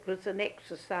It was an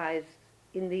exercise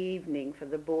in the evening for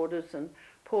the boarders, and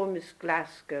poor Miss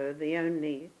Glasgow, the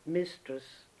only mistress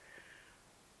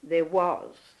there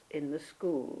was in the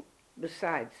school,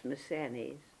 besides Miss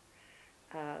Annie's,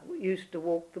 used to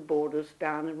walk the boarders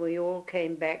down, and we all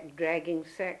came back dragging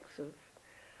sacks of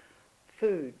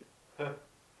food.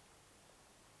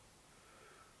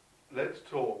 Let's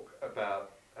talk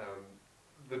about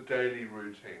the daily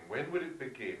routine. When would it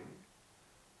begin?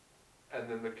 And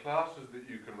then the classes that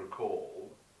you can recall,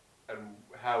 and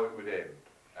how it would end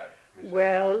at Miss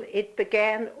Well, it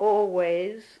began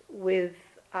always with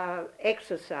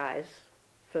exercise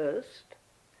first,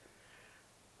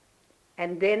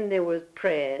 and then there were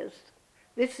prayers.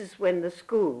 This is when the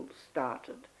school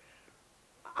started.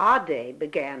 Our day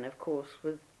began, of course,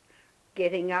 with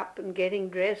getting up and getting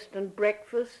dressed and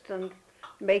breakfast and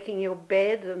making your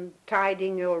bed and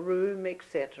tidying your room,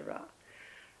 etc.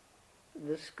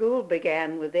 The school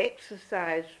began with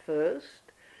exercise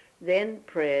first, then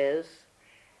prayers,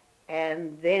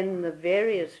 and then the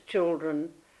various children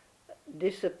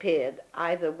disappeared,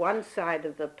 either one side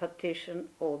of the partition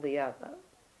or the other,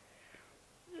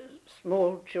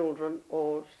 small children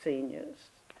or seniors.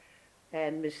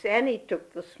 And Miss Annie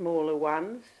took the smaller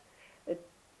ones at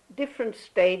different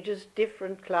stages,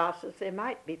 different classes. There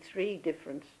might be 3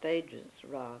 different stages,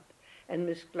 rather. And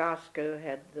Miss Glasgow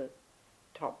had the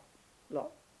top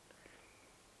lot.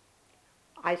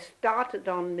 I started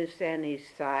on Miss Annie's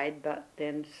side, but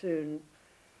then soon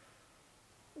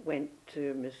went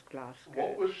to Miss Glasgow.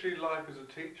 What was she like as a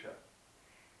teacher?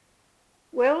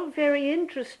 Well, very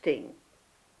interesting,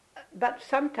 but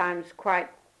sometimes quite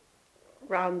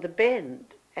round the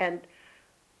bend. And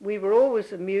we were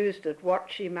always amused at what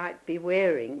she might be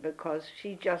wearing, because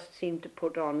she just seemed to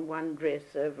put on one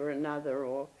dress over another,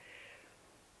 or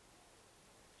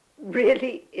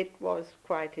really it was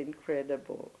quite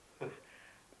incredible.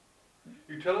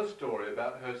 You tell a story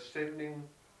about her sending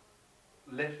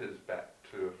letters back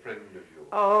to a friend of yours.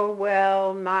 Oh,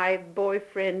 well, my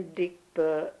boyfriend Dick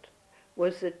Burt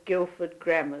was at Guildford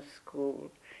Grammar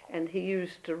School, and he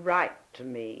used to write to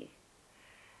me.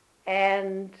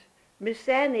 And Miss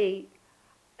Annie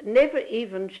never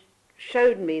even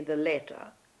showed me the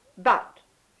letter, but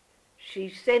she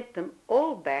sent them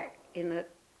all back in a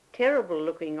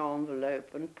terrible-looking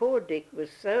envelope, and poor Dick was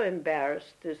so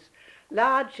embarrassed, this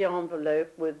large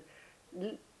envelope with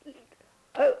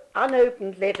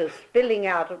unopened letters spilling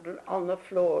out on the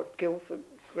floor at Guildford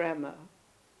Grammar.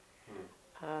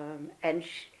 And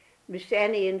Miss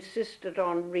Annie insisted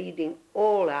on reading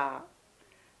all our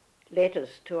letters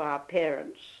to our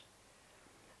parents.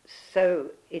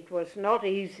 So it was not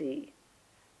easy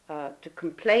to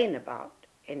complain about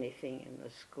anything in the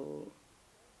school.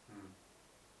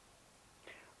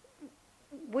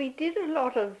 We did a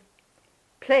lot of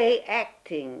play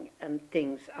acting and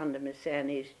things under Miss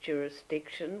Annie's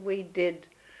jurisdiction. We did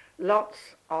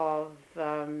lots of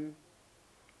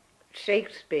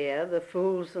Shakespeare, The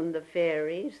Fools and the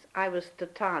Fairies. I was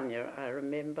Titania, I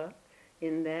remember,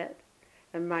 in that,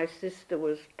 and my sister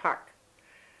was Puck.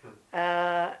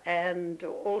 And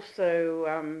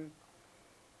also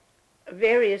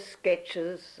various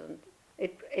sketches, and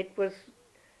it was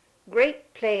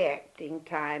great play acting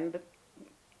time. But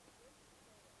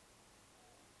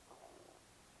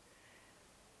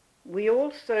we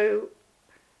also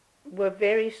were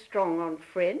very strong on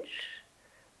French.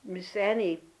 Miss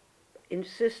Annie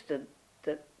insisted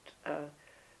that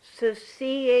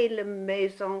ceci est la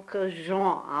maison que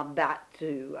Jean a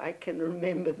battue. I can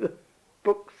remember the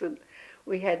books, and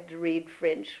we had to read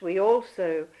French. We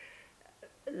also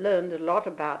learned a lot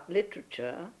about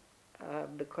literature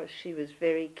because she was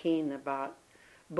very keen about